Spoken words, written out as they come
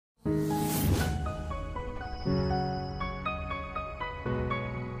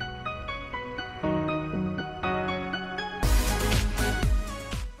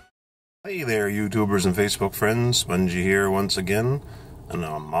Hey there, YouTubers and Facebook friends. Spongie here once again, and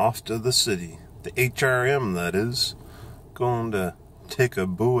I'm off to the city. The HRM, that is. Going to take a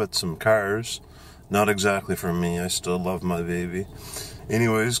boo at some cars. Not exactly for me, I still love my baby.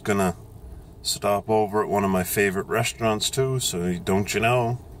 Anyways, gonna stop over at one of my favorite restaurants too, so don't you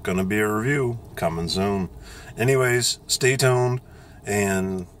know, gonna be a review coming soon. Anyways, stay tuned,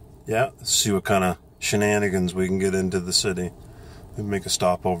 and yeah, see what kind of shenanigans we can get into the city. We make a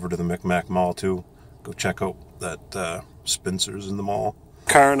stop over to the Micmac Mall too. Go check out that Spencer's in the mall.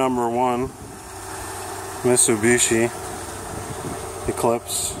 Car number 1, Mitsubishi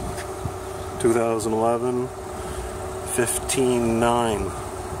Eclipse 2011 15.9.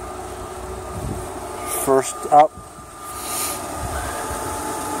 First up,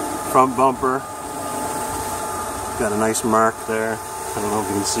 front bumper. Got a nice mark there. I don't know if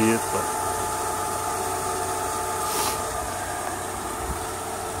you can see it, but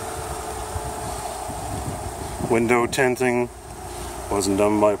window tinting wasn't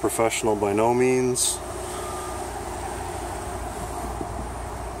done by a professional by no means.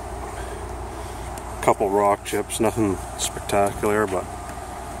 Couple rock chips, nothing spectacular, but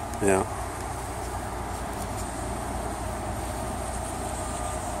yeah.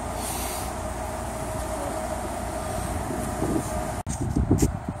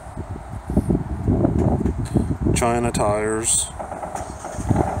 China tires,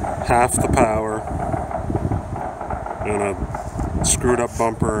 half the power, and a screwed up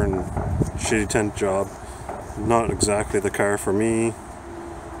bumper and shitty tint job. Not exactly the car for me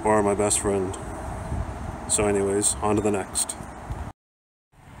or my best friend. So anyways, on to the next.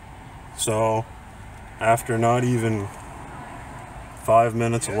 So after not even 5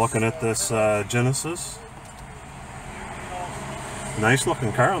 minutes of looking at this Genesis, nice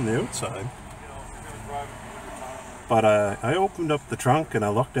looking car on the outside, but I opened up the trunk and I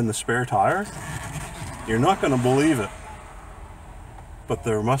looked in the spare tire. You're not going to believe it, but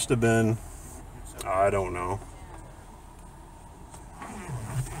there must have been, I don't know,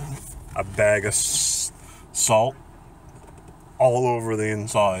 a bag of salt all over the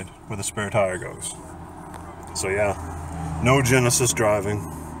inside where the spare tire goes. So yeah, no Genesis driving.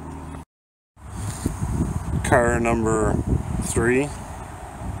 Car number 3,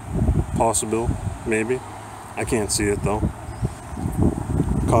 possible, maybe. I can't see it though.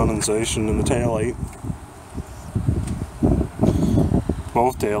 Condensation in the taillight.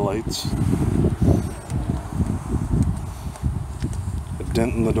 Both taillights. A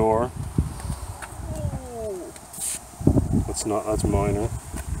dent in the door. That's minor.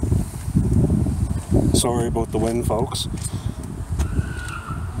 Sorry about the wind, folks.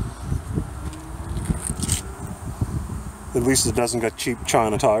 At least it doesn't got cheap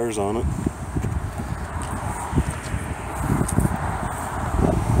China tires on it.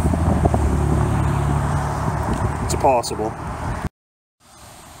 It's possible.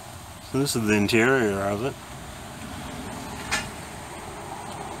 This is the interior of it.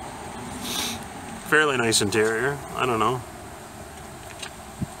 Fairly nice interior. I don't know.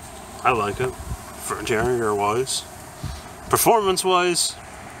 I like it. For interior wise. Performance wise,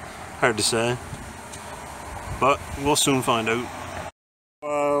 hard to say. But we'll soon find out.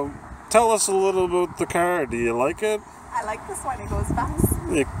 Tell us a little about the car. Do you like it? I like this one. It goes fast.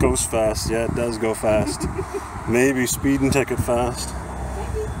 It goes fast. Yeah, it does go fast. Maybe speeding ticket fast.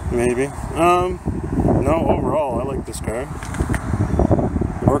 Maybe. No, overall, I like this car.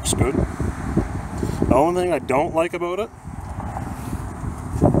 Works good. The only thing I don't like about it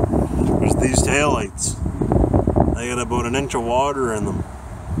is these taillights. They got about an inch of water in them.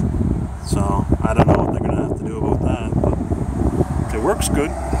 So, I don't know what they're going to have to do about that, but it works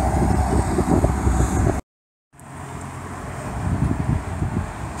good.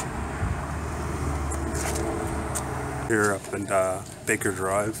 Here up in Baker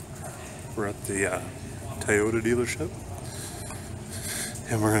Drive, we're at the Toyota dealership,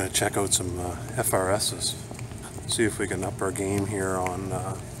 and we're going to check out some FRSs, see if we can up our game here on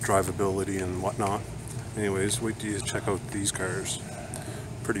drivability and whatnot. Anyways, wait till you check out these cars.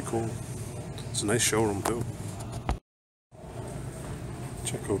 Pretty cool. It's a nice showroom too.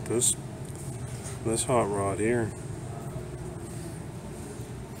 Check out this hot rod here.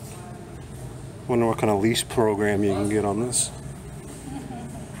 Wonder what kind of lease program you can get on this.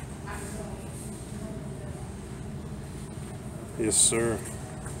 Yes, sir.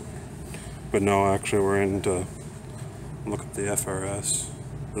 But no, actually, we're in to look at the FRS.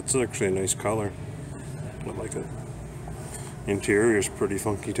 That's actually a nice color. I like it. Interior is pretty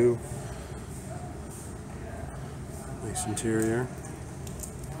funky too. Nice interior.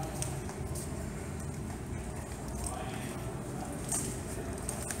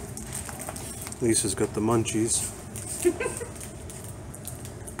 Lisa's got the munchies.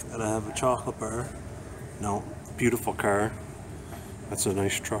 Gotta have a chocolate bar. No, beautiful car. That's a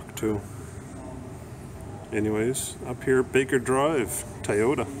nice truck too. Anyways, up here at Baker Drive,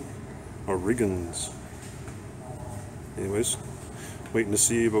 Toyota, or Riggins. Anyways, waiting to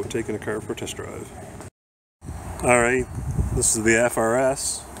see about taking a car for a test drive. Alright, this is the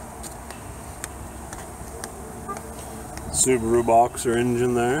FRS. Subaru Boxer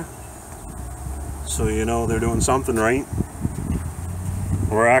engine there. So you know they're doing something right.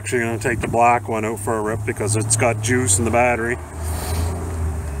 We're actually going to take the black one out for a rip because it's got juice in the battery.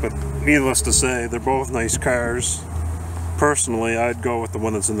 But needless to say, they're both nice cars. Personally, I'd go with the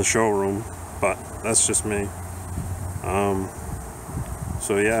one that's in the showroom, but that's just me.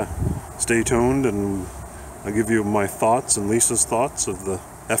 So yeah, stay tuned and I'll give you my thoughts and Lisa's thoughts of the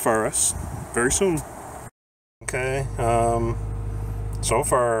FRS very soon. Okay, so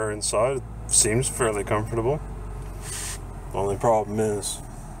far inside it seems fairly comfortable. The only problem is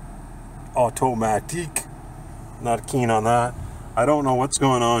automatic. Not keen on that. I don't know what's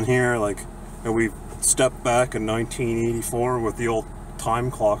going on here. Like, we stepped back in 1984 with the old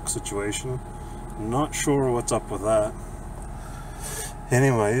time clock situation. I'm not sure what's up with that.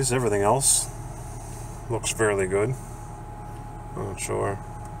 Anyways, everything else looks fairly good. I'm not sure.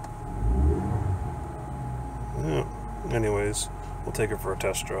 Yeah. Anyways, we'll take it for a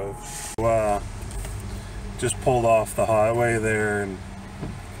test drive. Just pulled off the highway there, and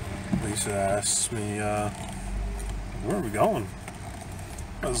Lisa asked me, where are we going?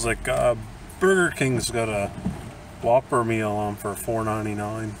 I was like, Burger King's got a Whopper meal on for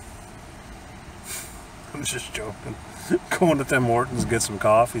 $4.99. I'm just joking. Going to Tim Hortons, get some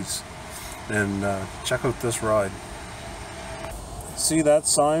coffees, and check out this ride. See that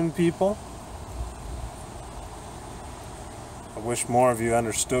sign, people? I wish more of you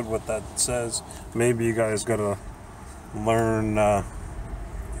understood what that says. Maybe you guys gotta learn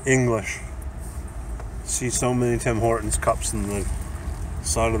English. See so many Tim Hortons cups in the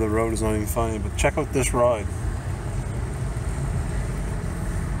side of the road is not even funny, but check out this ride.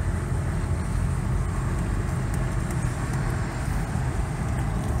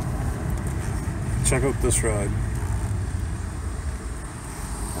 Check out this ride.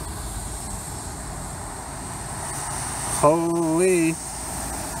 Holy!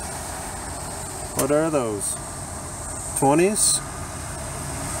 What are those? 20s?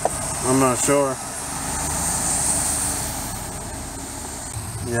 I'm not sure.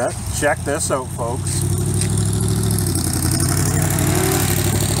 Yeah, check this out, folks.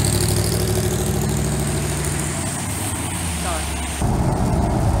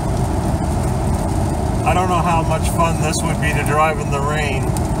 I don't know how much fun this would be to drive in the rain.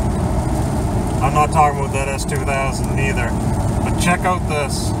 I'm not talking about that S2000 either. But check out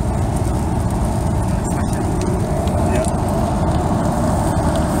this. Yeah.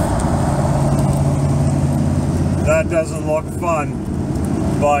 That doesn't look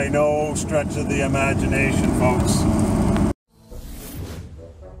fun by no stretch of the imagination, folks.